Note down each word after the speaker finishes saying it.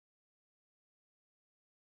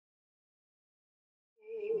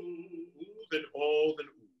then oh, then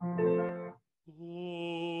ooh.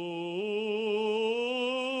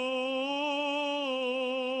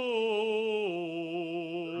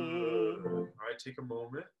 All right, take a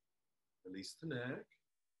moment. Release the neck.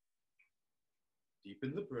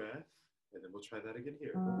 Deepen the breath. And then we'll try that again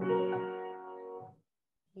here.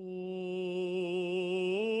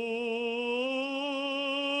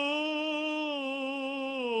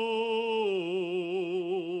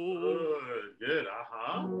 Good, good.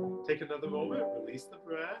 Take another moment. Release the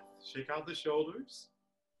breath. Shake out the shoulders.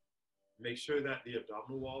 Make sure that the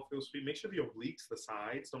abdominal wall feels free. Make sure the obliques, the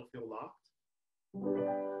sides, don't feel locked.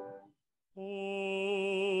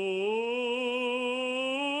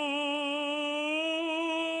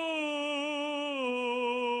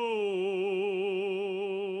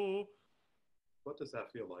 What does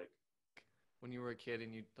that feel like? When you were a kid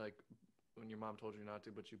and you like, when your mom told you not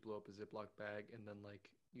to, but you blew up a Ziploc bag and then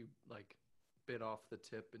like you like bit off the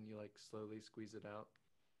tip and you like slowly squeeze it out,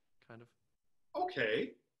 kind of.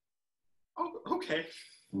 Okay. Oh, okay.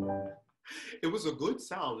 It was a good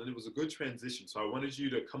sound and it was a good transition. So I wanted you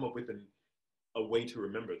to come up with a way to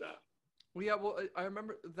remember that. Well, yeah. Well, I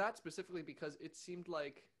remember that specifically because it seemed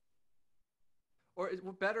like, or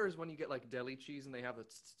what better is when you get like deli cheese and they have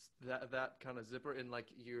that kind of zipper and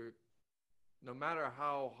like you're, no matter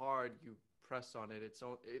how hard you press on it,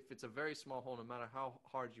 if it's a very small hole, no matter how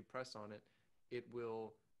hard you press on it, it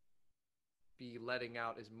will be letting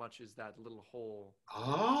out as much as that little hole. And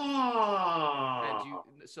Ah.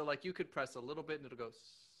 so like you could press a little bit and it'll go.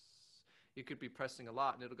 You could be pressing a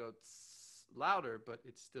lot and it'll go louder, but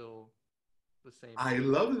it's still the same. I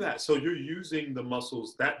love that. So you're using the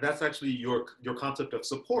muscles. That's actually your concept of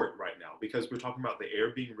support right now, because we're talking about the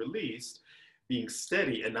air being released, being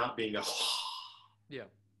steady, and not being a. Yeah.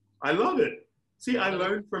 I love it. See, I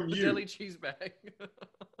learned from the you. Deli cheese bag.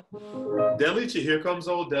 Deli cheese. Here comes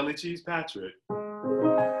old deli cheese, Patrick.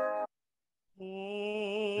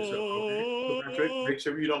 Okay, so Patrick, make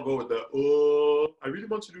sure you don't go with the I really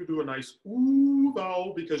want you to do a nice ooh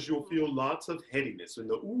vowel because you'll feel lots of headiness in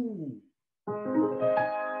the ooh.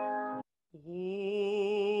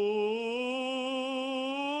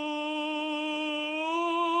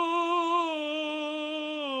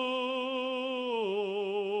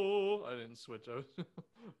 I didn't switch out,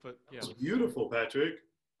 but yeah. It's beautiful, Patrick.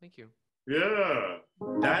 Thank you. Yeah,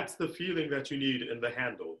 that's the feeling that you need in the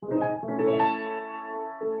handle.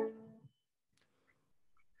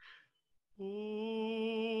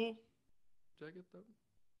 Did I get that?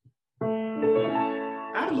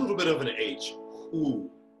 Add a little bit of an H. Ooh.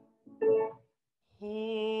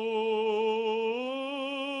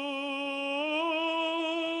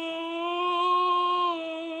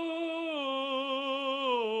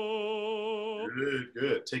 Good,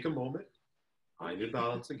 good. Take a moment. Find your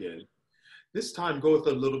balance again. This time, go with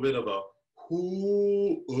a little bit of a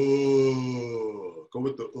whoo. Go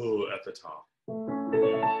with the at the top.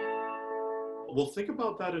 Well, think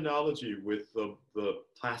about that analogy with the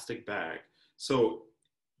plastic bag. So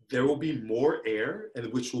there will be more air,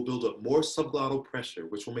 and which will build up more subglottal pressure,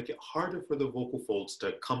 which will make it harder for the vocal folds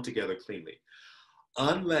to come together cleanly,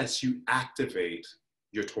 unless you activate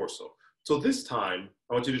your torso. So this time,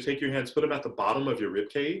 I want you to take your hands, put them at the bottom of your rib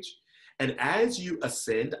cage, and as you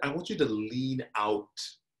ascend, I want you to lean out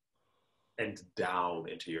and down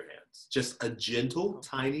into your hands. Just a gentle,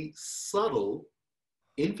 tiny, subtle,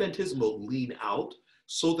 infinitesimal lean out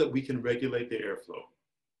so that we can regulate the airflow.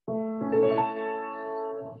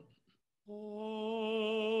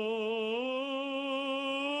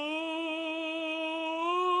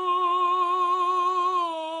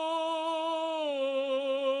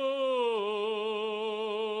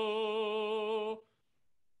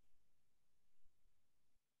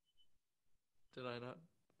 Did I not?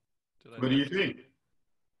 What do you think?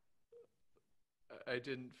 I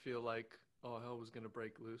didn't feel like all hell was gonna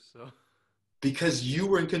break loose, so. Because you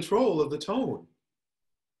were in control of the tone.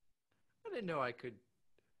 I didn't know I could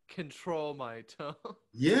control my tone.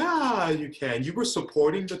 Yeah, you can. You were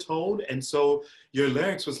supporting the tone, and so your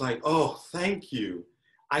larynx was like, oh, thank you.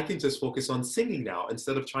 I can just focus on singing now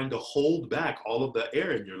instead of trying to hold back all of the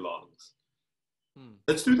air in your lungs.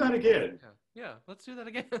 Let's do that again. Yeah, let's do that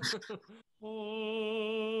again.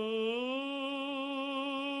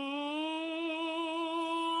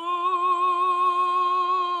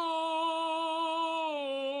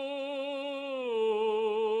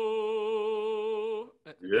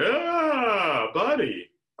 Yeah, buddy.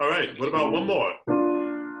 All right, what about one more?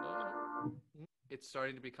 It's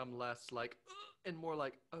starting to become less like and more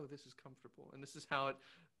like, oh, this is comfortable, and this is how it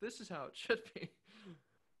should be.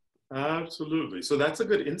 Absolutely. So that's a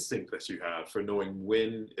good instinct that you have for knowing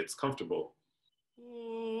when it's comfortable.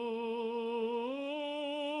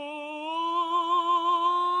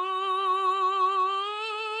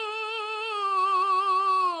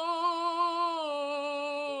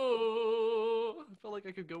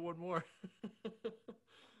 like I could go one more.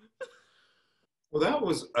 Well, that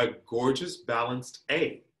was a gorgeous, balanced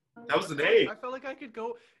A. That was an I A. felt like I could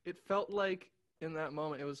go. It felt like in that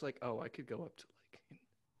moment, it was like, oh, I could go up to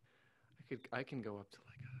like, I can go up to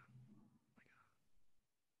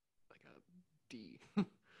like a D.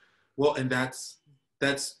 Well, and that's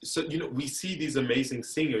so we see these amazing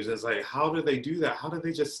singers. And it's like, how do they do that? How do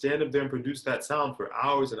they just stand up there and produce that sound for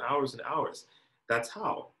hours and hours and hours? That's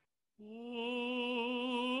how. Yeah.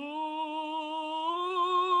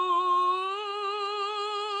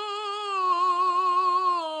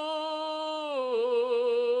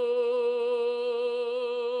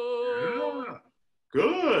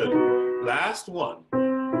 Good. Last one.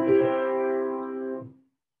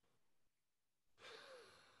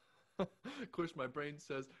 Of course, my brain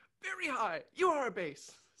says, very high. You are a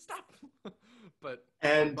bass. Stop. But my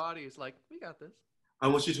And body is like, we got this. I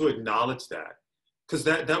want you to acknowledge that. Because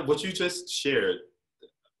that what you just shared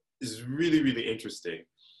is really, really interesting.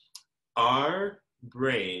 Our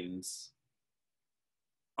brains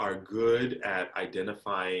are good at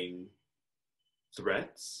identifying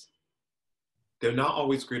threats. They're not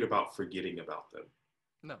always great about forgetting about them.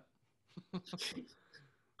 No.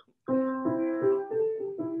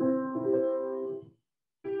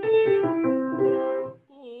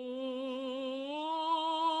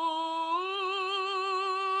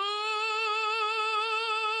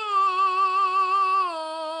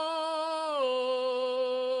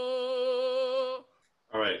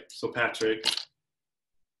 All right, so Patrick,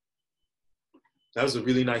 that was a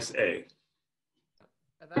really nice A.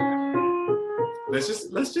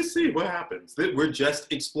 Let's just see what happens. We're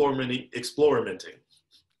just experimenting. Experimenting.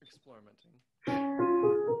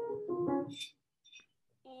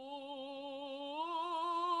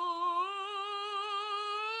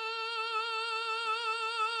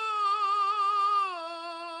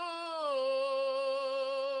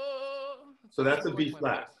 So that's a B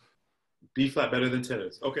flat. B flat better than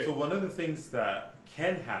tenors. Okay. So one of the things that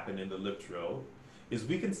can happen in the lip trill is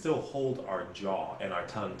we can still hold our jaw and our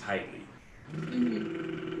tongue tightly.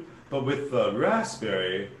 But with the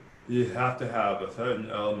raspberry, you have to have a certain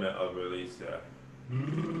element of release there.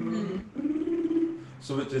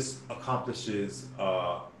 So it just accomplishes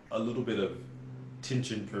a little bit of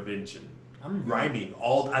tension prevention. I've been rhyming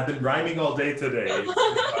all day today.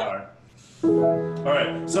 All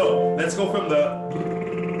right, so let's go from the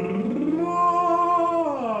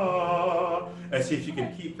and see if you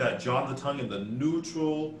can keep that jaw and the tongue in the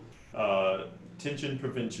neutral tension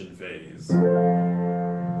prevention phase.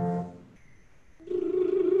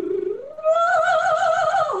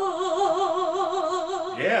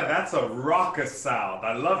 Yeah, that's a raucous sound.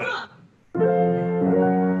 I love it.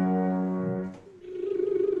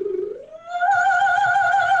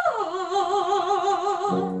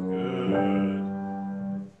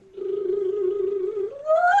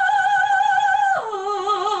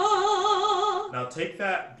 Take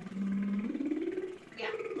that. Yeah.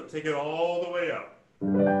 Take it all the way up.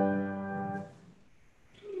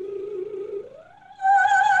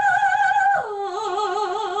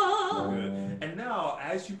 Good. And now,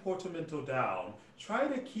 as you portamento down, try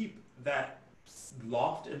to keep that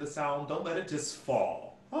loft in the sound. Don't let it just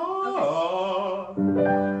fall. Okay.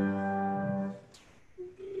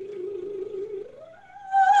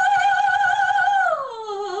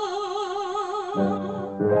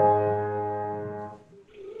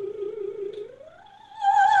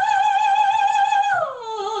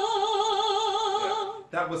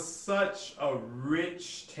 That was such a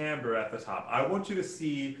rich timbre at the top. I want you to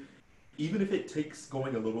see, even if it takes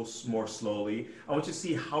going a little more slowly, I want you to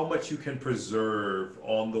see how much you can preserve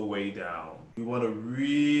on the way down. We want to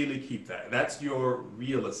really keep that. That's your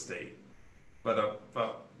real estate. But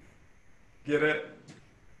get it?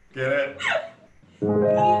 Get it?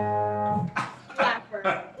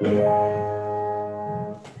 Flapper.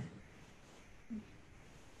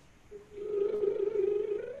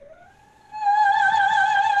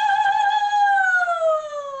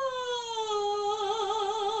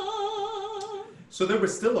 So there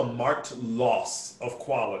was still a marked loss of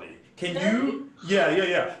quality. Can you?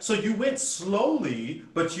 Yeah. So you went slowly,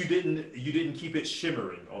 but you didn't keep it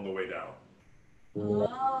shimmering on the way down.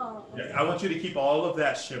 Oh. Yeah, I want you to keep all of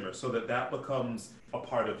that shimmer so that that becomes a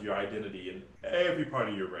part of your identity in every part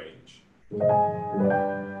of your range.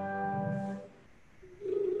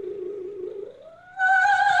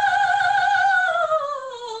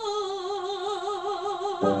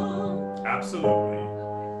 Absolutely.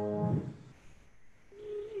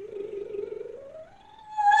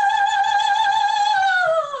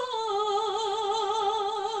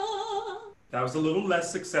 That was a little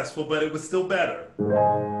less successful, but it was still better.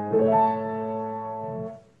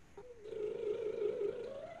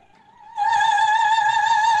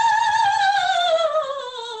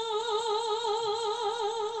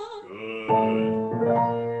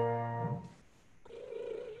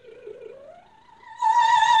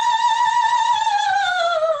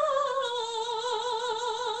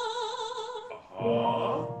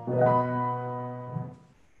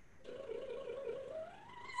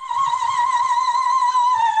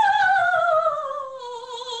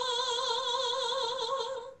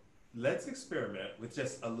 let's experiment with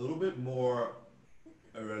just a little bit more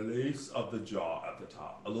a release of the jaw at the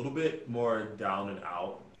top, a little bit more down and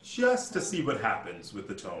out, just to see what happens with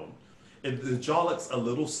the tone. If the jaw looks a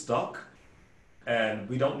little stuck, and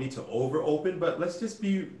we don't need to over open, but let's just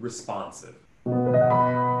be responsive.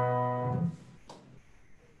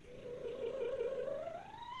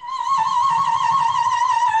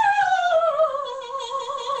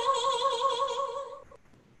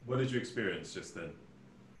 What did you experience just then?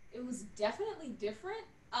 It was definitely different.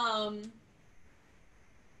 I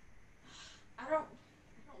don't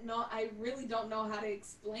know. I really don't know how to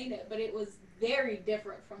explain it, but it was very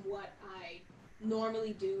different from what I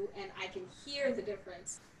normally do, and I can hear the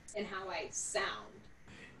difference in how I sound.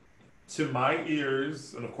 To my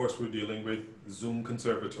ears, and of course we're dealing with Zoom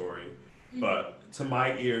Conservatory, but to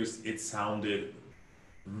my ears it sounded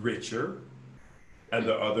richer, and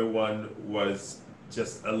the other one was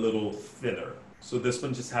just a little thinner. So this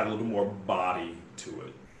one just had a little more body to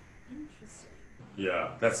it. Interesting.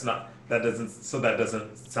 Yeah, that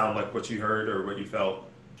doesn't sound like what you heard or what you felt.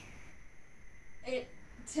 It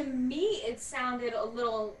to me it sounded a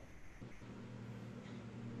little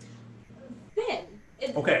thin.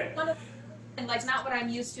 Okay. One of and like not what I'm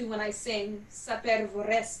used to when I sing Saper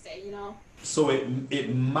Voreste, you know? So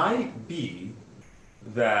it might be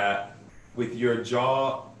that with your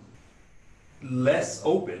jaw less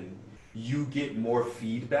open, you get more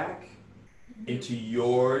feedback into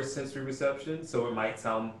your sensory reception, so it might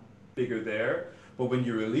sound bigger there. But when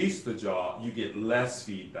you release the jaw, you get less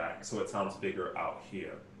feedback, so it sounds bigger out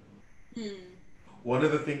here. One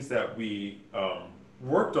of the things that we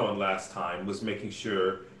worked on last time was making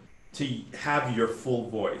sure to have your full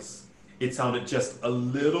voice. It sounded just a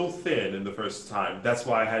little thin in the first time. That's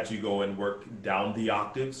why I had you go and work down the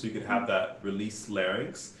octave so you could have that released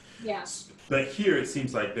larynx. Yeah. But here it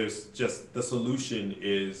seems like there's just the solution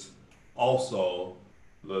is also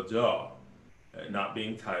the jaw, not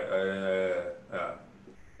being tight.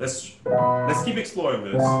 Let's keep exploring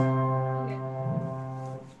this. Okay.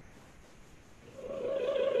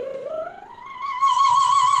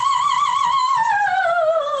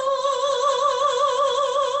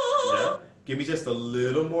 Yeah. Give me just a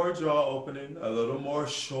little more jaw opening, a little more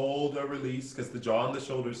shoulder release, because the jaw and the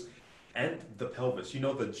shoulders and the pelvis. You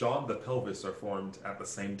know, the jaw and the pelvis are formed at the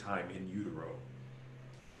same time in utero.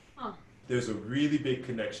 Huh. There's a really big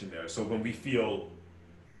connection there. So when we feel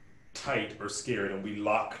tight or scared and we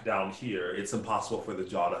lock down here, it's impossible for the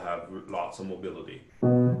jaw to have lots of mobility.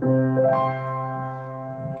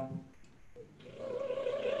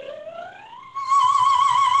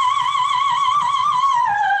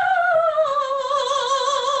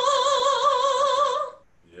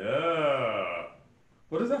 Yeah.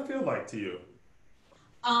 What does that feel like to you?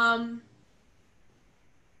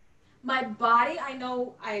 My body, I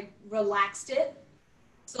know I relaxed it,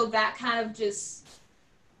 so that kind of just,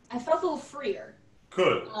 I felt a little freer.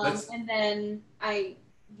 Good. And then I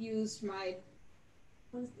used my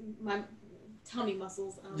tummy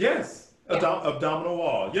muscles. Yes. Yeah. Abdominal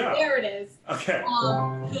wall. Yeah. There it is. Okay.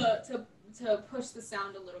 To push the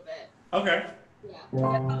sound a little bit. Okay. Yeah. 'Cause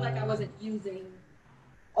I felt like I wasn't using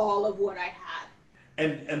all of what I had.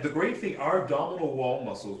 And the great thing, our abdominal wall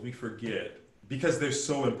muscles, we forget because they're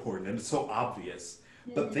so important and it's so obvious,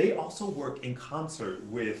 but they also work in concert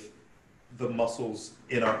with the muscles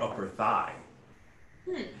in our upper thigh.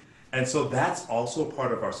 And so that's also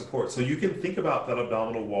part of our support. So you can think about that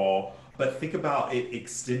abdominal wall, but think about it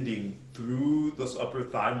extending through those upper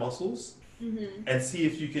thigh muscles and see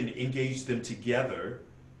if you can engage them together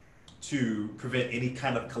to prevent any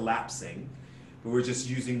kind of collapsing. But we're just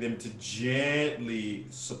using them to gently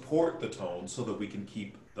support the tone so that we can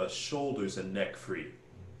keep the shoulders and neck free.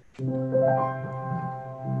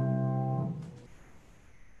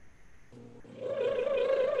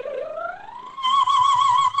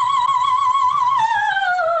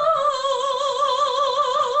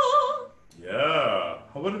 Yeah.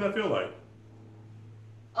 What did that feel like?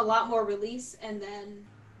 A lot more release, and then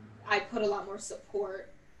I put a lot more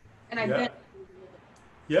support. And I Yeah. bent.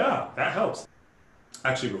 Yeah, that helps.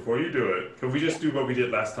 Actually, before you do it, can we just do what we did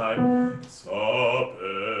last time? Saper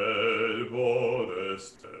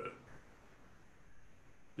voreste.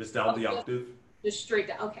 Just down the octave? Just straight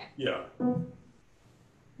down. Okay. Yeah.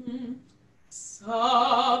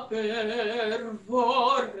 Saper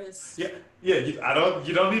voreste. Yeah. Yeah,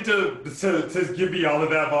 you don't need to give me all of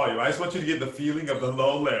that volume. I just want you to get the feeling of the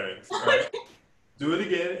low larynx. All right? Do it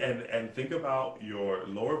again and think about your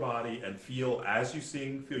lower body and feel as you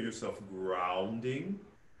sing, feel yourself grounding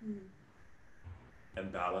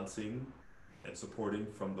and balancing and supporting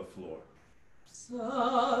from the floor.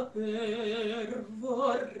 Saper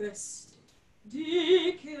voreste. resti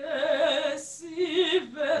di che si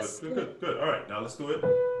veste. Good. All right, now let's do it.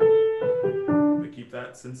 We keep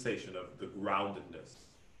that sensation of the groundedness.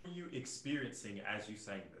 What were you experiencing as you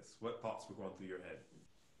sang this? What thoughts were going through your head?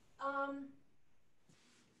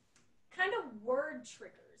 Kind of word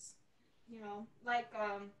triggers, like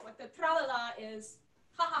what the tra-la-la is,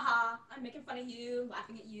 ha ha ha, I'm making fun of you,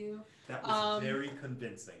 laughing at you. That was very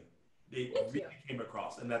convincing. It really came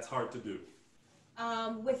across, and that's hard to do.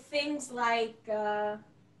 With things like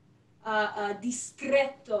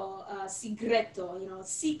discreto, segreto,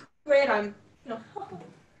 secret,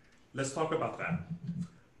 Let's talk about that,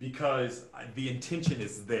 because the intention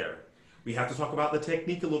is there. We have to talk about the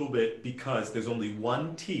technique a little bit, because there's only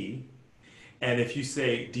one T, and if you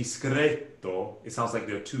say discreto, it sounds like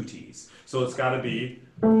there are two T's. So it's got to be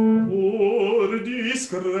por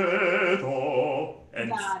discreto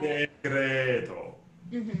and segreto.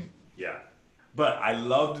 Yeah. But I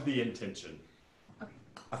loved the intention. Okay.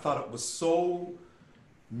 I thought it was so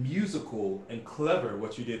musical and clever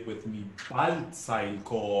what you did with mi balza il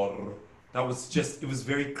cor. That was just, it was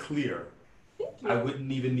very clear. Thank you. I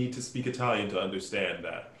wouldn't even need to speak Italian to understand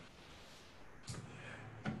that.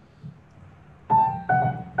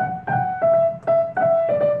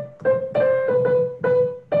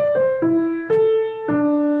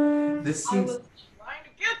 This seems... I was trying to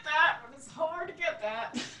get that, but it's hard to get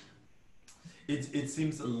that. It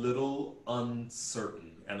seems a little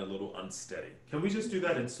uncertain and a little unsteady. Can we just do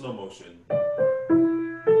that in slow motion?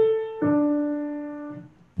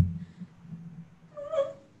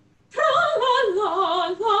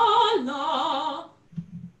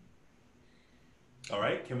 All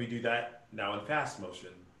right, can we do that now in fast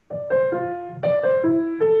motion?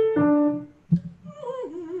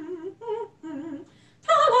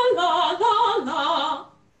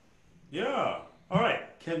 Yeah. All right.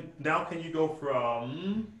 Can you go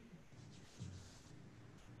from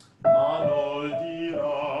Manol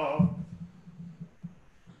dira?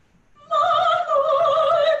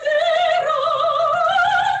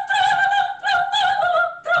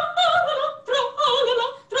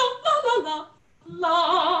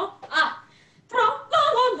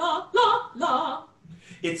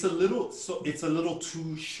 It's a little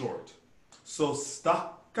too short. So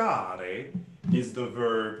staccare is the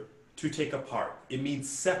verb to take apart. It means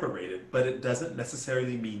separated, but it doesn't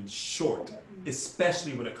necessarily mean short,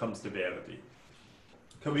 especially when it comes to verdi.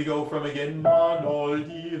 Can we go from again? Manol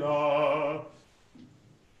dira.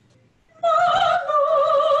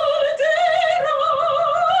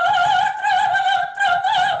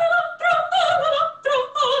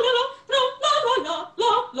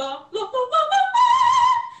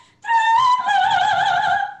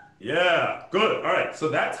 Yeah, good. All right, so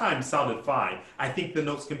that time sounded fine. I think the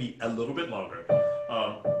notes can be a little bit longer.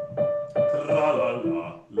 Tra la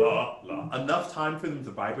la la la. Enough time for them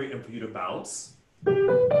to vibrate and for you to bounce.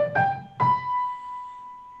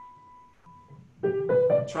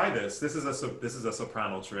 Try this. This is a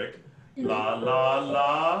soprano trick. La la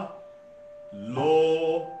la,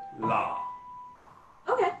 lo la.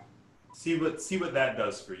 Okay. See what that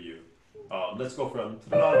does for you. Let's go from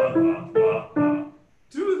la la la la la.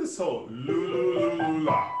 Do this whole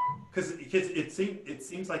la, because it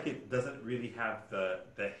seems like it doesn't really have the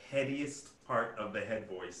headiest part of the head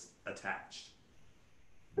voice attached.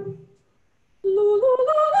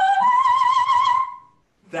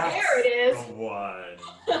 That's there it is. The one.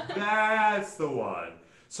 That's the one.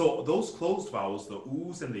 So those closed vowels, the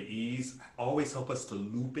oohs and the e's, always help us to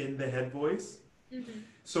loop in the head voice.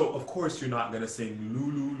 So of course you're not gonna sing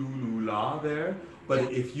loo la there,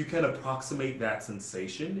 but if you can approximate that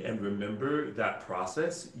sensation and remember that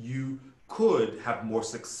process, you could have more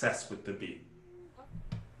success with the beat.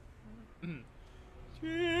 Can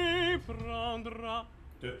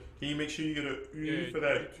you make sure you get a for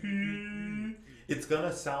that? It's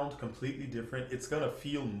gonna sound completely different. It's gonna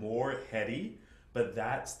feel more heady, but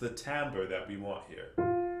that's the timbre that we want here.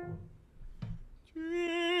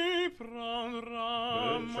 Good.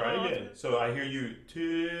 Try again. So I hear you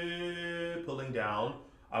pulling down.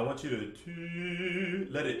 I want you to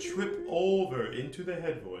let it trip over into the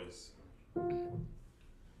head voice.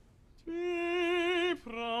 Good.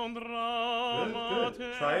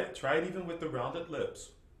 Try it even with the rounded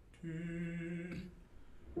lips.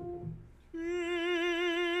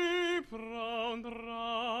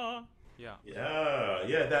 Yeah.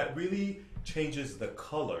 That really changes the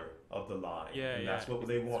color of the line. And that's what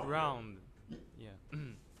they want. It's round. Yeah.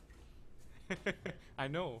 I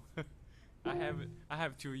know. I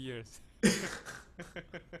have 2 years.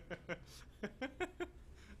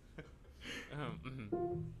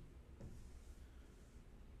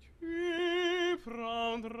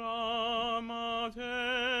 drama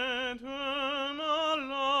tête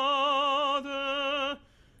malade.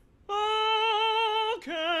 Oh,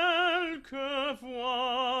 quelquefois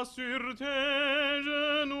sur tes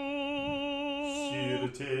genoux.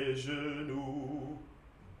 Sur tes genoux.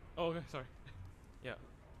 Oh, okay, sorry. Yeah.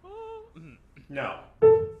 Oh. Now,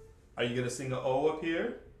 are you gonna sing an O up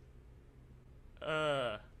here?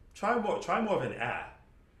 Try more of an ah.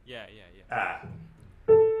 Yeah. Ah.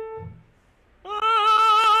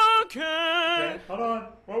 Okay. Okay, hold on.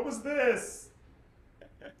 What was this?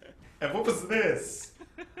 And what was this?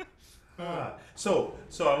 So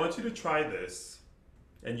I want you to try this,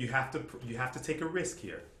 and you have to take a risk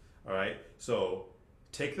here. All right. So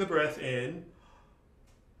take the breath in,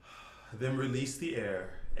 then release the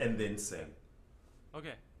air, and then sing.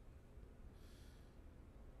 Okay.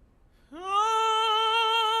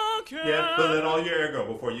 Yeah, but let all your air go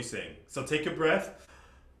before you sing. So take a breath,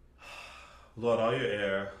 let all your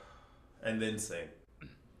air, and then sing.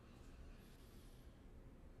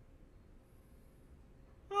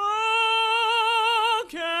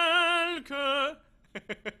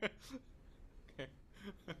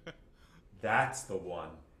 That's the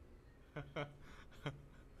one.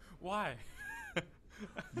 Why?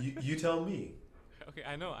 You tell me. Okay,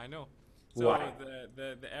 I know. So Why?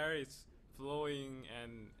 the air is flowing,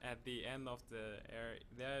 and at the end of the air,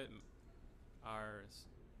 there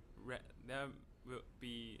will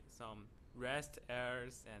be some rest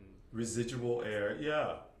airs and Residual air,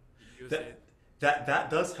 yeah. use it. That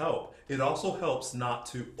does help. It also helps not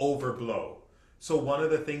to overblow. So one of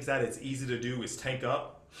the things that it's easy to do is tank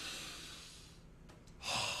up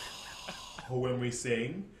when we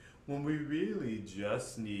sing, when we really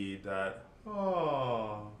just need that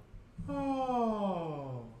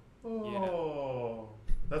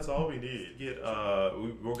That's all we need.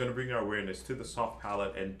 We're going to bring our awareness to the soft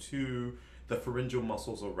palate and to the pharyngeal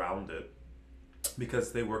muscles around it,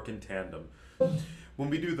 because they work in tandem. When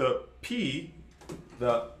we do the P,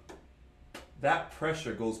 that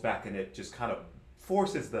pressure goes back and it just kind of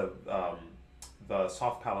forces the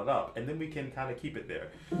soft palate up, and then we can kind of keep it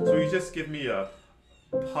there. So you just give me a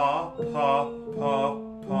pa, pa, pa,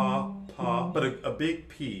 pa, pa, but a big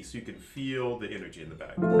P so you can feel the energy in the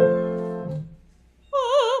back.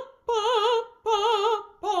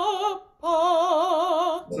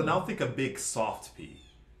 So now think a big soft P.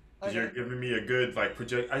 Because you're giving me a good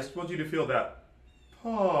project. I just want you to feel that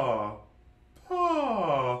pa,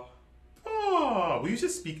 pa, pa. Will you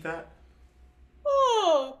just speak that?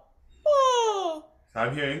 Pa, pa.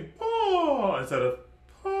 I'm hearing pa instead of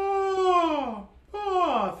pa,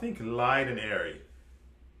 pa. Think light and airy.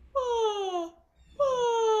 Pa,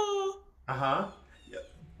 pa. Uh-huh. Yeah.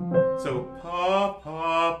 So pa,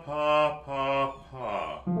 pa, pa, pa,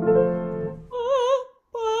 pa.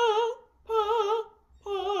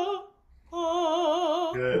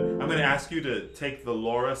 Good. I'm going to ask you to take the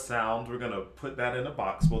Laura sound. We're going to put that in a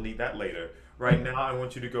box. We'll need that later. Right now, I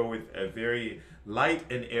want you to go with a very light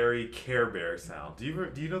and airy Care Bear sound. Do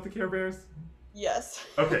you know the Care Bears? Yes.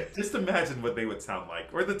 Okay, just imagine what they would sound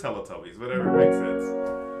like. Or the Teletubbies, whatever makes sense.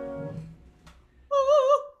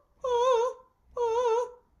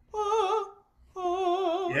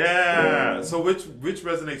 Yeah. So which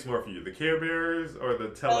resonates more for you, the Care Bears or the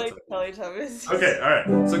Teletubbies? Teletubbies. Okay, all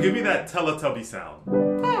right. So give me that Teletubby sound.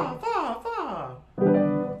 Fa, fa, fa.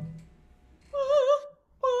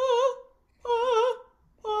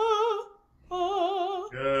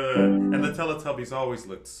 Good. And the Teletubbies always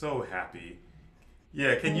looked so happy.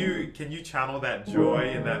 Yeah. Can you channel that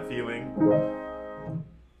joy and that feeling?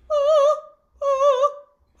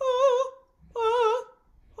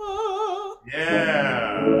 Yeah.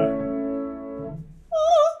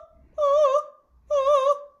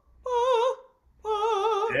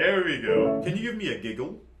 There we go. Can you give me a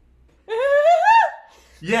giggle?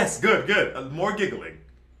 Yes, good. More giggling.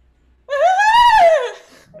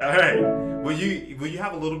 All right. Will you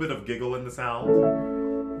have a little bit of giggle in the sound?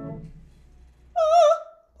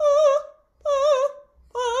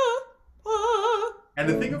 And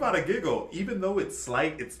the thing about a giggle, even though it's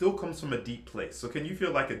slight, it still comes from a deep place. So can you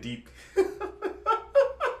feel like a deep...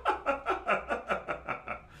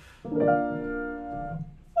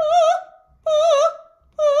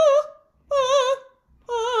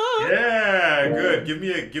 Yeah, good. Give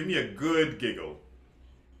me a good giggle.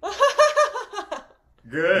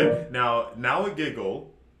 Good. Now a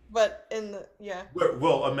giggle. But in the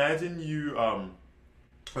Well, imagine you are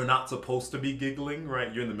not supposed to be giggling,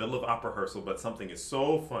 right? You're in the middle of opera rehearsal, but something is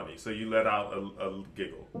so funny, so you let out a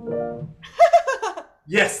giggle.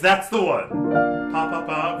 Yes, that's the one. Pa pa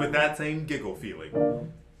pa, with that same giggle feeling.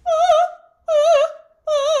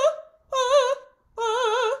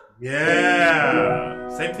 Yeah.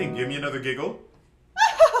 Same thing. Give me another giggle.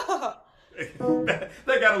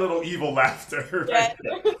 that got a little evil laughter, right?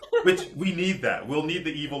 Which we need that. We'll need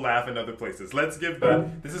the evil laugh in other places. Let's give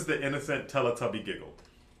that. This is the innocent Teletubby giggle.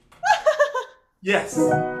 Yes.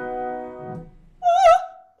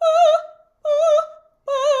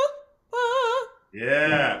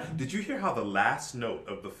 Yeah. Did you hear how the last note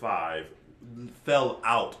of the 5 fell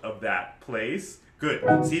out of that place? Good.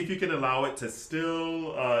 See if you can allow it to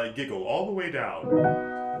still giggle all the way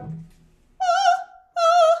down.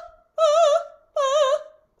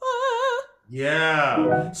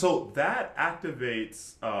 Yeah. So that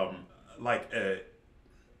activates like a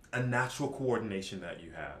natural coordination that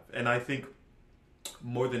you have. And I think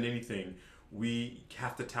more than anything, we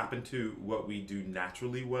have to tap into what we do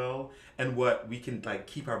naturally well and what we can like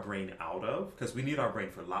keep our brain out of, because we need our brain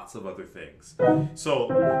for lots of other things. So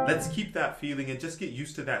let's keep that feeling and just get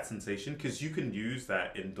used to that sensation, because you can use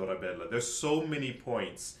that in Dorabella. There's so many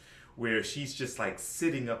points where she's just like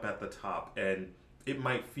sitting up at the top, and it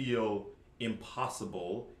might feel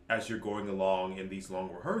impossible as you're going along in these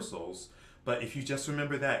long rehearsals. But if you just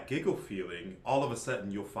remember that giggle feeling, all of a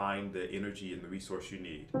sudden you'll find the energy and the resource you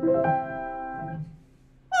need.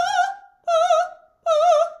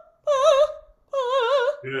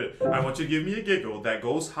 Good. I want you to give me a giggle that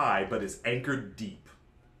goes high but is anchored deep.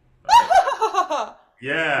 Okay.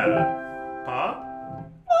 Yeah. Pa?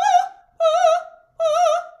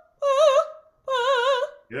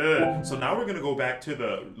 Good. So now we're going to go back to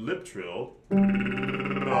the lip trill.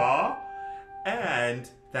 And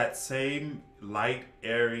that same light,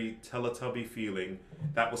 airy, Teletubby feeling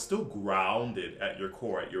that was still grounded at your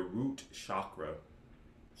core, at your root chakra.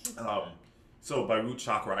 So by root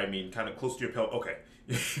chakra, I mean kind of close to your pelvis. Okay.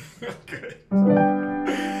 Good.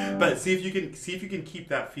 But see if you can keep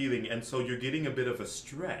that feeling, and so you're getting a bit of a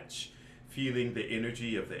stretch, feeling the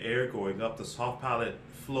energy of the air going up, the soft palate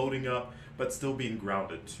floating up, but still being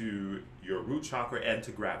grounded to your root chakra and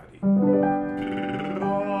to gravity.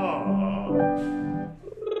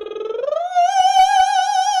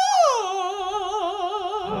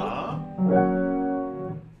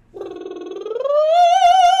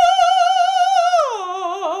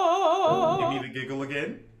 Give me the giggle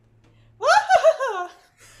again.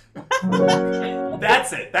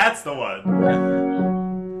 That's it. That's the one.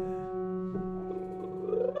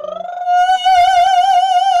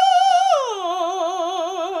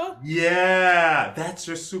 Yeah, that's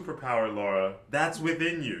your superpower, Laura. That's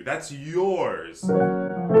within you. That's yours.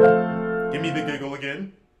 Give me the giggle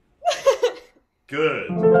again. Good.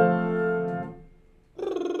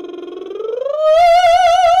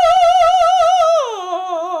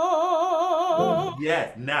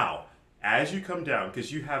 Yes. Now, as you come down,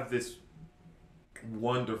 because you have this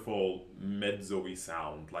wonderful mezzo-y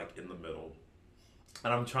sound, like in the middle,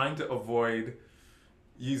 and I'm trying to avoid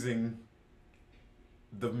using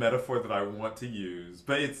the metaphor that I want to use,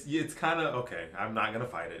 but it's kind of okay. I'm not gonna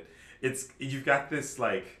fight it. You've got this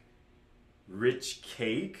like rich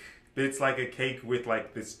cake. It's like a cake with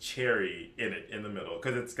like this cherry in it in the middle,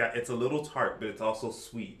 because it's a little tart, but it's also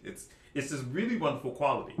sweet. It's this really wonderful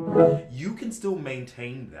quality. You can still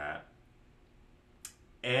maintain that,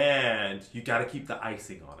 and you got to keep the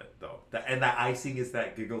icing on it though. And that icing is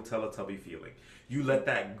that giggle Teletubby feeling. You let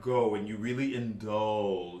that go, and you really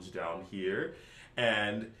indulge down here.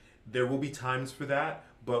 And there will be times for that,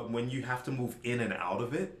 but when you have to move in and out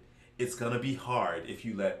of it, it's gonna be hard if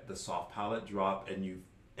you let the soft palate drop and you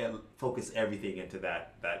focus everything into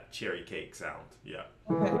that cherry cake sound. Yeah.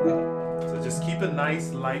 Okay. So just keep a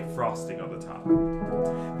nice light frosting on the top.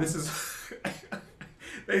 This is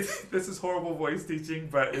this is horrible voice teaching,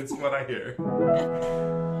 but it's what I hear.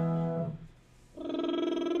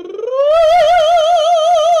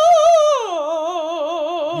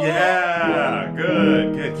 Yeah,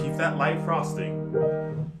 good, good. Keep that light frosting.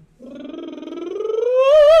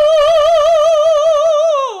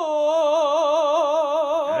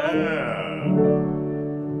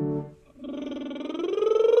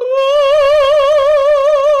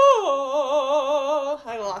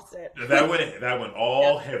 I lost it. That went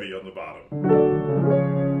all heavy on the bottom.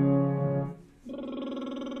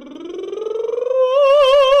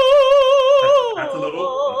 That's a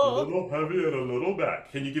little heavy and a little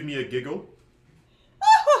back. Can you give me a giggle?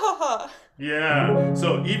 Yeah.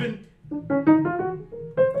 So even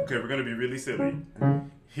okay, we're gonna be really silly.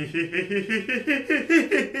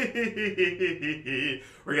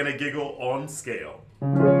 We're gonna giggle on scale.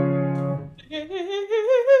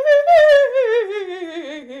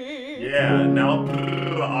 Yeah,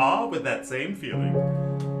 now with that same feeling.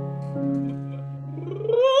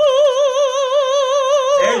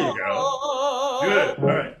 There you go. Good. All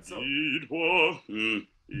right. So,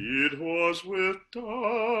 It was with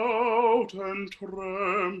doubt and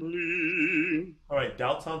trembling. all right,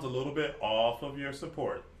 doubt sounds a little bit off of your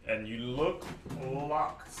support, and you look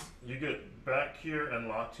locked. You get back here and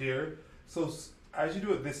locked here. So as you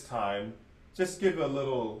do it this time, just give a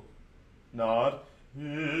little nod.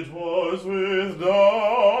 It was with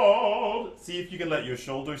doubt. See if you can let your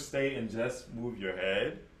shoulders stay and just move your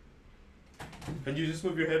head. Can you just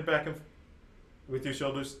move your head back and with your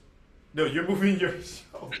shoulders? No, you're moving your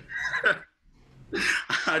shoulders.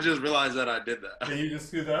 I just realized that I did that. Can you just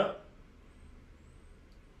do that?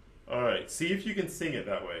 All right. See if you can sing it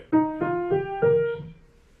that way.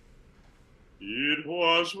 It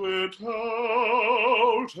was with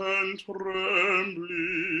doubt and trembling.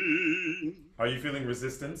 Are you feeling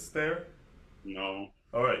resistance there? No.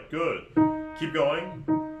 All right. Good. Keep going.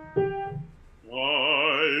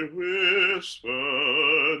 I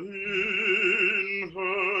whispered in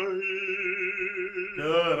her ear.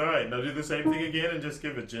 Good. All right. Now do the same thing again and just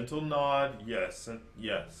give a gentle nod. Yes and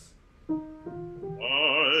yes. I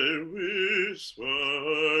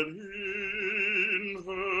whispered in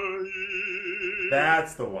her ear.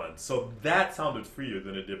 That's the one. So that sounded freer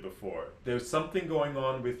than it did before. There's something going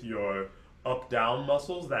on with your up-down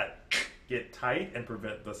muscles that get tight and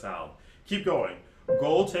prevent the sound. Keep going.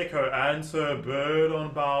 Go take her answer, bird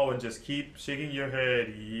on bough, and just keep shaking your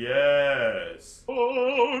head. Yes.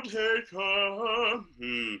 Oh, take her.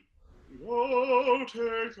 Oh,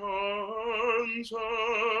 take her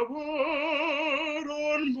answer, bird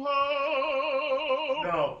on bough.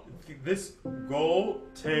 Now, this go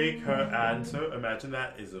take her answer, imagine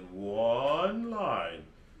that is in one line.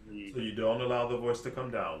 So you don't allow the voice to come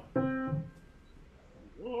down.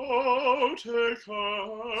 Oh, take her.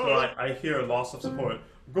 So I hear a loss of support.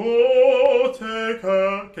 Go take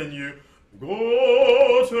her. Can you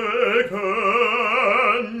go take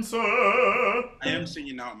her answer? I am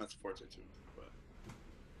singing now at Mezzo Forte too. But.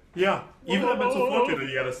 Yeah, even at Mezzo Forte,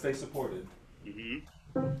 you gotta stay supported.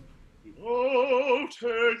 Oh,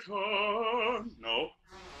 take her. No.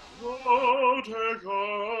 Oh, take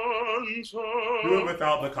her answer. Do it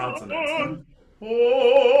without the consonants. Oh,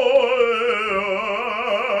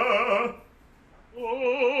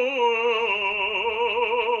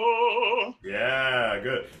 Oh. yeah,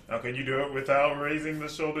 good. Now can you do it without raising the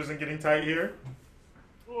shoulders and getting tight here?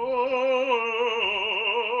 Oh.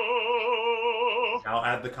 Now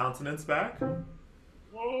add the consonants back.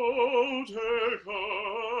 Oh, take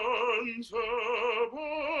hands apart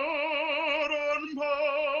and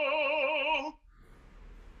bow,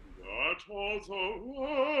 that all the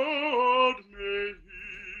world may hear.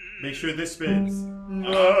 Make sure this spins.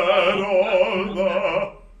 That all the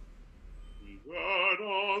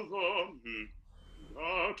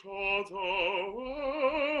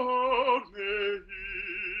world may hear.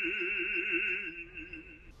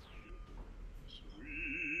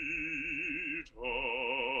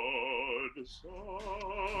 Sweetheart, sigh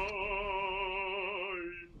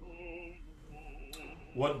no more.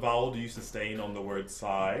 What vowel do you sustain on the word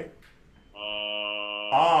sigh?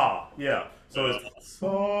 Ah, Yeah. So it's sigh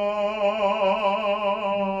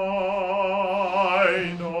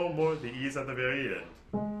no more. The E is at the very end.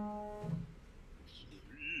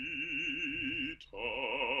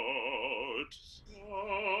 sweetheart, sigh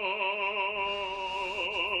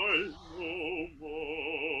no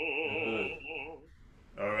more.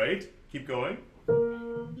 All right. Keep going.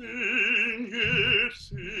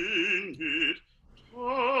 Sing it,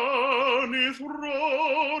 turn its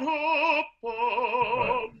road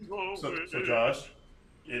upon the So way. Josh,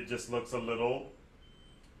 it just looks a little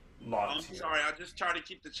locked I'm here. sorry, I just try to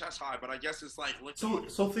keep the chest high, but I guess it's like looking.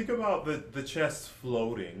 So think about the chest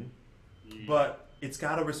floating, but it's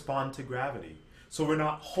got to respond to gravity. So we're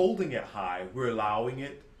not holding it high, we're allowing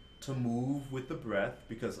it to move with the breath,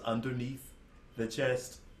 because underneath the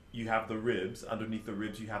chest you have the ribs, underneath the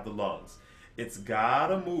ribs you have the lungs. It's got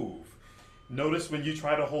to move. Notice when you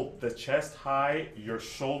try to hold the chest high, your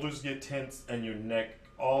shoulders get tense and your neck,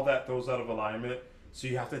 all that throws out of alignment. So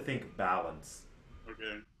you have to think balance.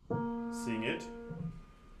 Okay. Sing it.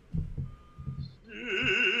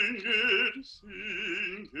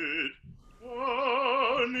 Sing it,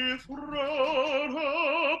 turn its road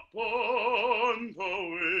upon the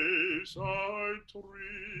wayside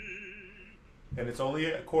tree. And it's only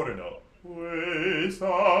a quarter note.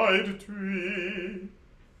 Wayside tree.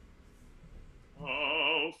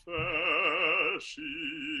 How fair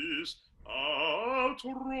she's out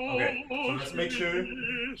Okay, so let's make sure.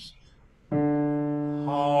 roses.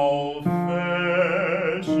 How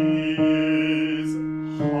fair she is.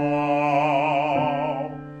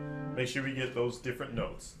 How. Make sure we get those different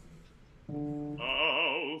notes.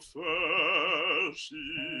 How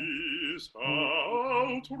she's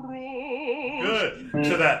out Good.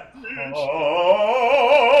 To that.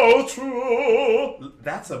 How true.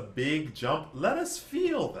 That's a big jump. Let us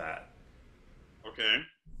feel that. Okay.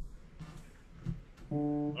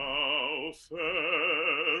 How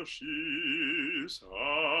fair she's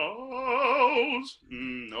out.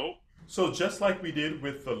 Nope. So just like we did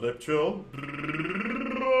with the lip trill,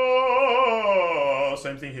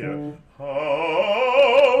 same thing here.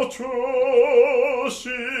 How true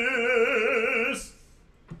she's.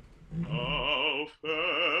 How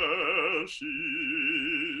fair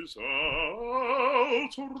she's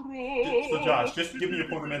out. So Josh, just give me a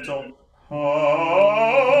fundamental. How.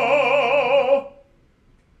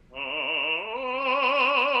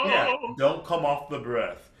 Yeah, don't come off the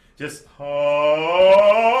breath. Just how.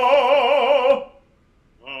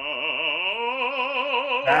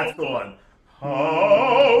 That's the one.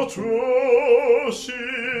 How true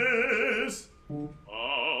she's.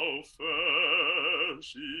 How fair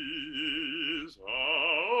she's,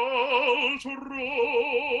 how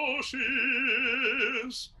true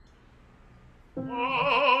she's.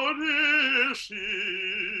 How is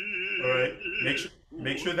she? All right,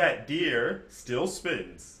 make sure that deer still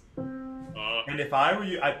spins. And if I were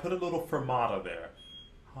you, I'd put a little fermata there.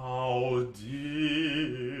 How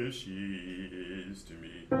dear she is to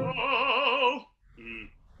me. How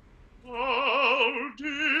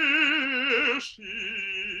dear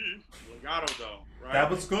she? Legato though, right? That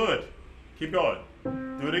was good. Keep going.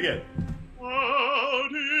 Do it again. How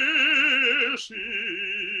dear she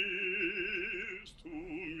is to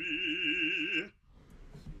me,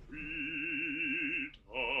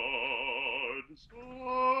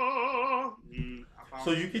 sweetheart.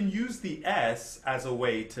 So you can use the S as a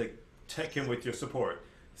way to check in with your support.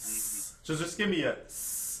 So just give me a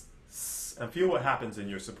and feel what happens in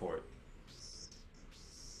your support.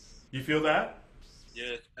 You feel that?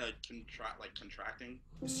 Yeah, contracting.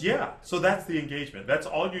 Yeah, so that's the engagement. That's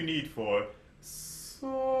all you need for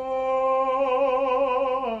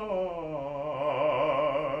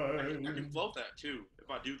I can float that too if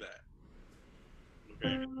I do that.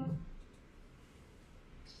 Okay.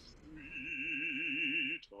 Sweetheart,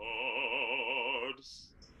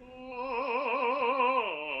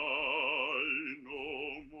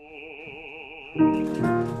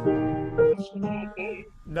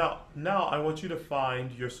 Now I want you to find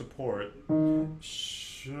your support from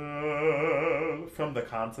the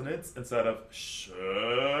consonants instead of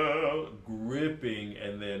gripping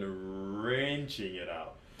and then wrenching it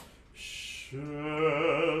out.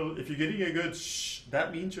 If you're getting a good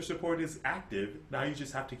that means your support is active. Now you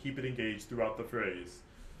just have to keep it engaged throughout the phrase.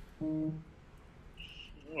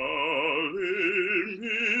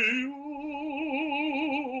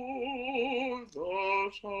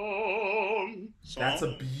 That's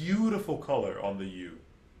a beautiful color on the U.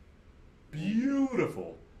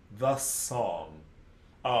 Beautiful. The song.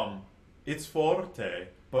 It's forte,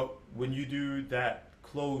 but when you do that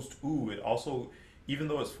closed U, it also, even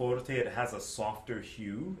though it's forte, it has a softer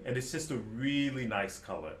hue, and it's just a really nice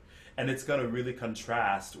color. And it's gonna really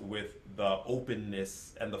contrast with the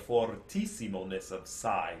openness and the fortissimo-ness of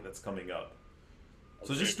psi that's coming up.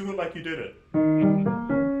 So just do it like you did it.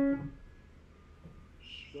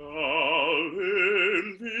 Shall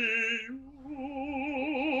envy you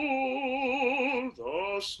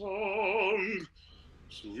the song,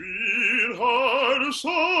 sweetheart,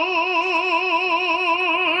 sigh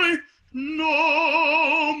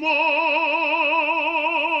no more.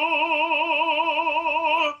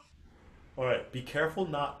 Alright, be careful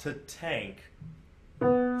not to tank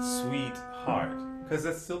sweetheart, because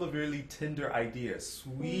that's still a really tender idea.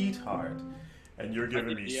 Sweetheart. And you're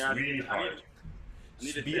giving me sweetheart.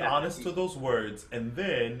 Be honest to those words, and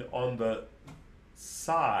then on the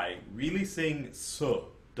sigh, really sing so.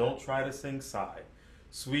 Don't try to sing sigh.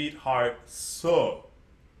 Sweetheart, so.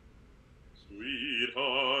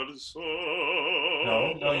 Sweetheart, so.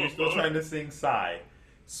 No, you're still trying to sing sigh.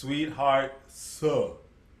 Sweetheart, so.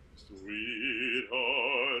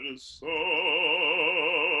 Sweetheart, so.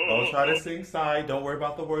 Don't try to sing sigh. Don't worry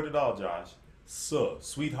about the word at all, Josh. So.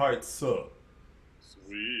 Sweetheart, so.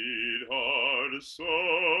 Sweetheart, so.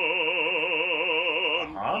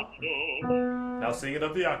 Now sing it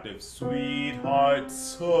up the octave. Sweetheart,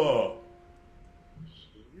 so.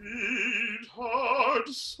 Sweetheart,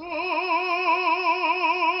 so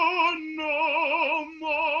no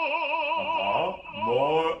more.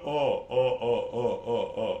 More. Oh.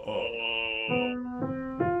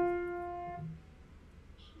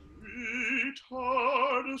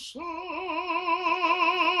 Sweetheart, so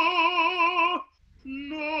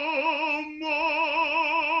no more.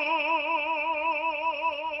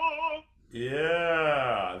 Yeah.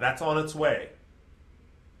 That's on its way.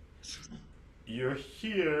 You're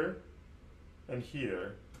here and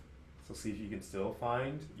here. So see if you can still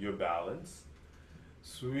find your balance.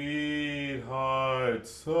 Sweetheart,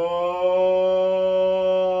 soar.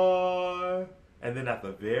 And then at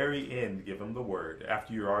the very end, give him the word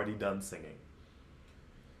after you're already done singing.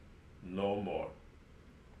 No more.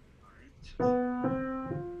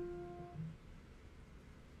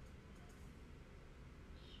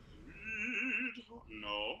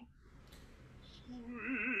 No.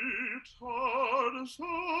 Sweetheart, soar.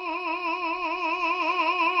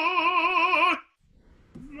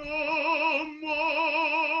 No more.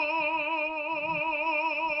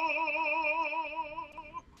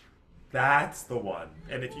 That's the one.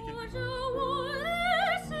 And if you can.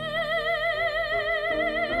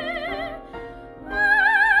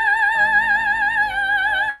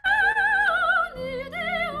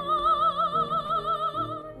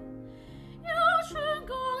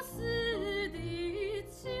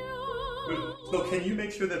 So can you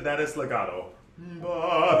make sure that that is legato?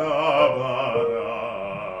 Ba-da,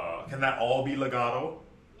 ba-da. Can that all be legato?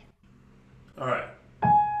 All right.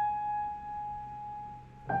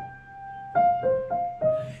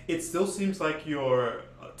 It still seems like your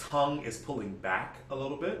tongue is pulling back a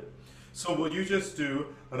little bit. So will you just do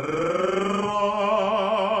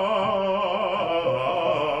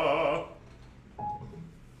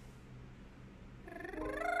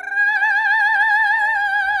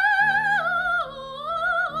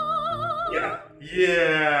yeah.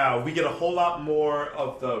 Yeah, we get a whole lot more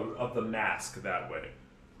of the mask that way.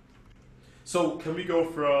 So can we go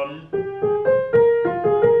from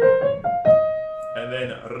and then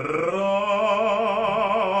ra.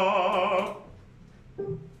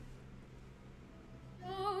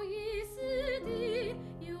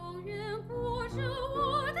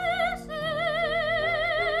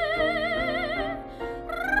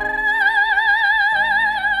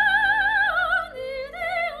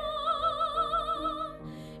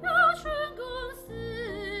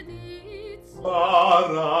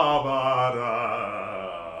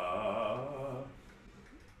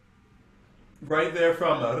 Right there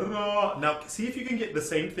from ra. Now see if you can get the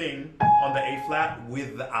same thing on the A flat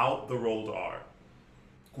without the rolled R.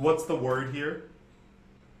 What's the word here?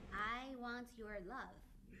 I want your love.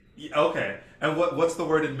 Yeah, okay. And what's the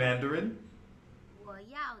word in Mandarin? 我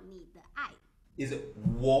要你的爱. Is it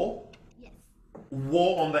wo? Yes.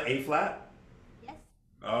 Wo on the A flat? Yes.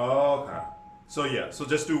 Okay. So yeah, so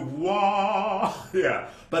just do wah. Yeah.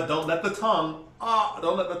 But don't let the tongue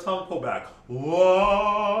don't let the tongue pull back.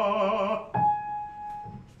 Wah.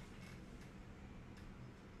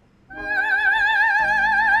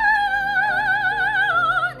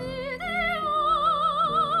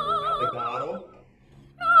 Legato.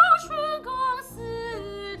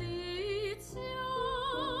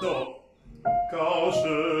 So, 高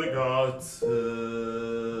是高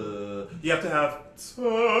词. You have to have 词.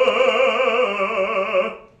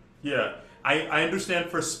 Yeah, I understand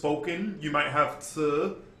for spoken you might have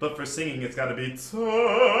词, but for singing it's got to be 词.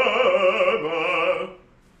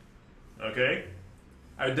 Okay?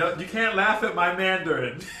 You can't laugh at my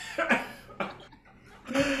Mandarin.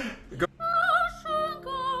 Go.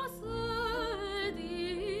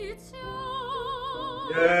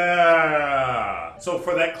 Yeah. So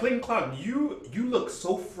for that kling klong, you look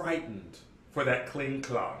so frightened for that kling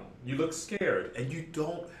klong. You look scared, and you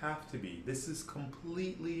don't have to be. This is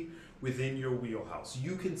completely within your wheelhouse.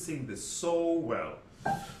 You can sing this so well.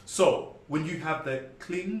 So when you have the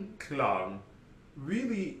kling klong,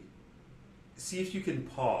 really see if you can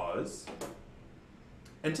pause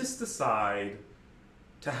and just decide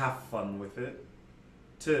to have fun with it,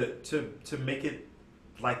 to make it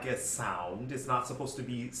like a sound. It's not supposed to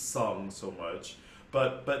be sung so much,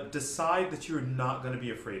 but decide that you're not going to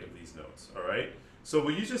be afraid of these notes. All right. So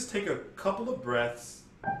will you just take a couple of breaths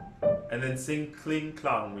and then sing kling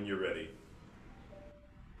klong when you're ready?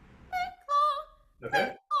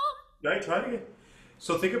 Okay. Right. Try it again.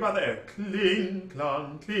 So think about the air. Kling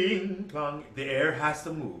klong, kling klong. The air has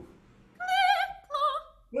to move.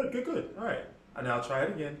 Good, good, good. All right. And now try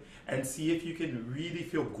it again and see if you can really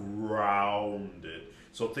feel grounded.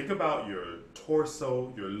 So think about your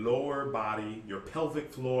torso, your lower body, your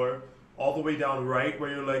pelvic floor, all the way down right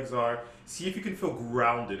where your legs are. See if you can feel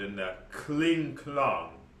grounded in that kling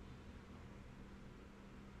klong.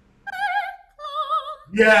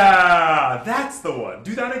 Yeah, that's the one.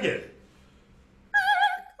 Do that again.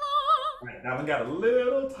 All right, that one got a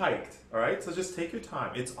little tight. All right, so just take your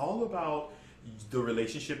time. It's all about the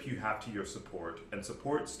relationship you have to your support, and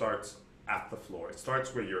support starts at the floor. It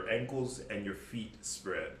starts where your ankles and your feet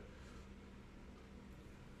spread.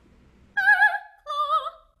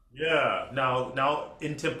 Yeah. Now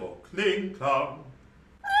in tempo. Kling klong.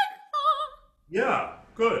 Yeah.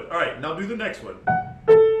 Good. All right. Now do the next one.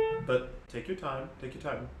 But take your time. Take your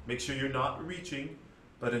time. Make sure you're not reaching,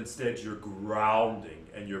 but instead you're grounding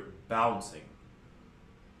and you're bouncing.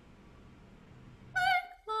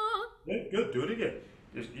 Good. Good. Do it again.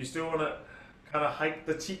 You still want to kind of hike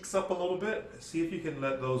the cheeks up a little bit. See if you can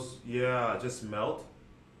let those, yeah, just melt.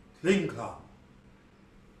 Kling klong.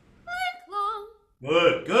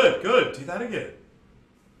 Good, good, good. Do that again.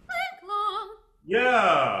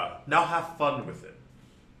 Yeah. Now have fun with it.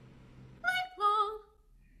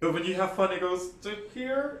 But when you have fun, it goes to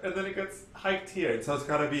here, and then it gets hiked here. And so it's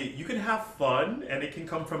gotta be, you can have fun, and it can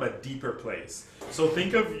come from a deeper place. So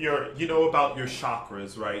think of your, you know about your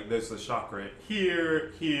chakras, right? There's a chakra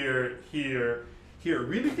here, here, here, here.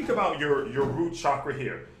 Really think about your root chakra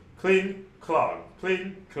here. Kling, klong,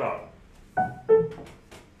 kling, klong.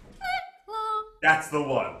 That's the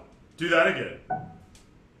one. Do that again.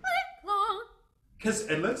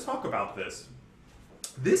 And let's talk about this.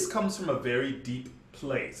 This comes from a very deep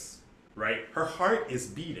place, right? Her heart is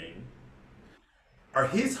beating, or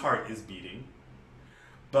his heart is beating,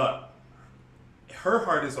 but her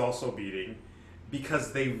heart is also beating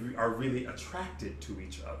because they are really attracted to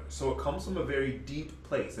each other. So it comes from a very deep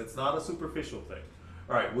place. It's not a superficial thing.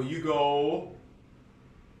 All right, will you go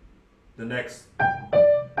the next,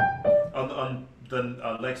 on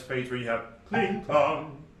the next page where you have kling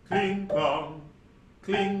klong, kling klong,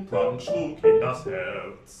 kling klong, schlug in das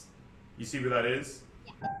Herz. You see where that is?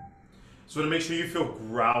 So to make sure you feel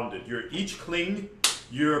grounded, each kling,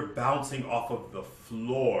 you're bouncing off of the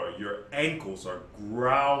floor. Your ankles are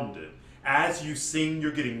grounded. As you sing,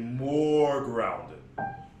 you're getting more grounded.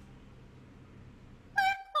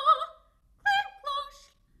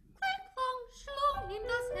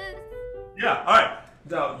 Yeah, all right.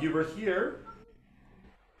 Now, you were here.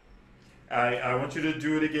 I want you to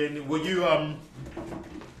do it again. Will you, all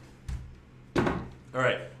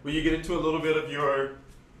right. Will you get into a little bit of your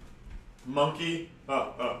monkey?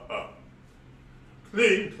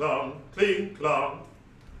 Kling klong, kling klong,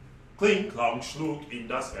 kling klong, schlug in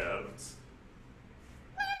das Herz.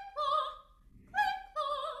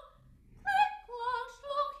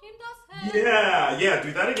 Yeah, yeah,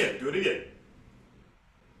 do that again, do it again.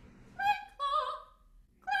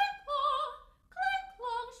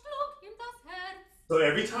 So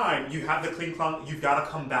every time you have the kling klong, you've got to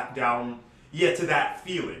come back down, to that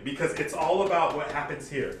feeling, because it's all about what happens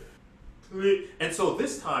here. And so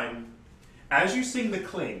this time, as you sing the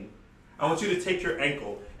kling, I want you to take your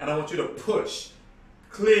ankle and I want you to push,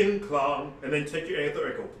 kling klong, and then take your other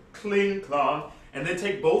ankle, kling klong, and then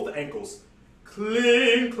take both ankles,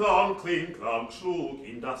 kling klong, schlug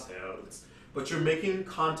in das Herz. But you're making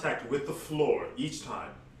contact with the floor each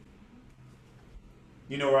time.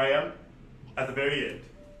 You know where I am? At the very end.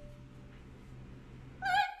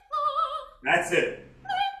 That's it.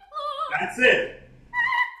 That's it.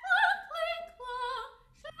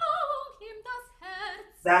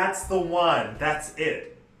 That's the one. That's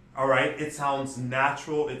it. All right? It sounds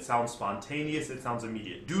natural. It sounds spontaneous. It sounds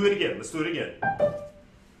immediate. Do it again. Let's do it again.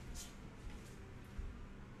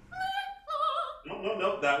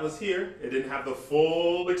 No. That was here. It didn't have the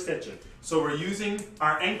full extension. So we're using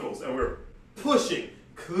our ankles and we're pushing.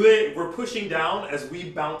 We're pushing down as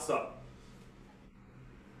we bounce up.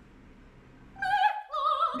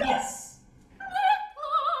 Yes.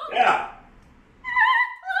 Yeah.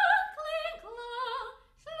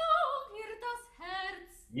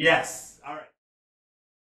 Yes.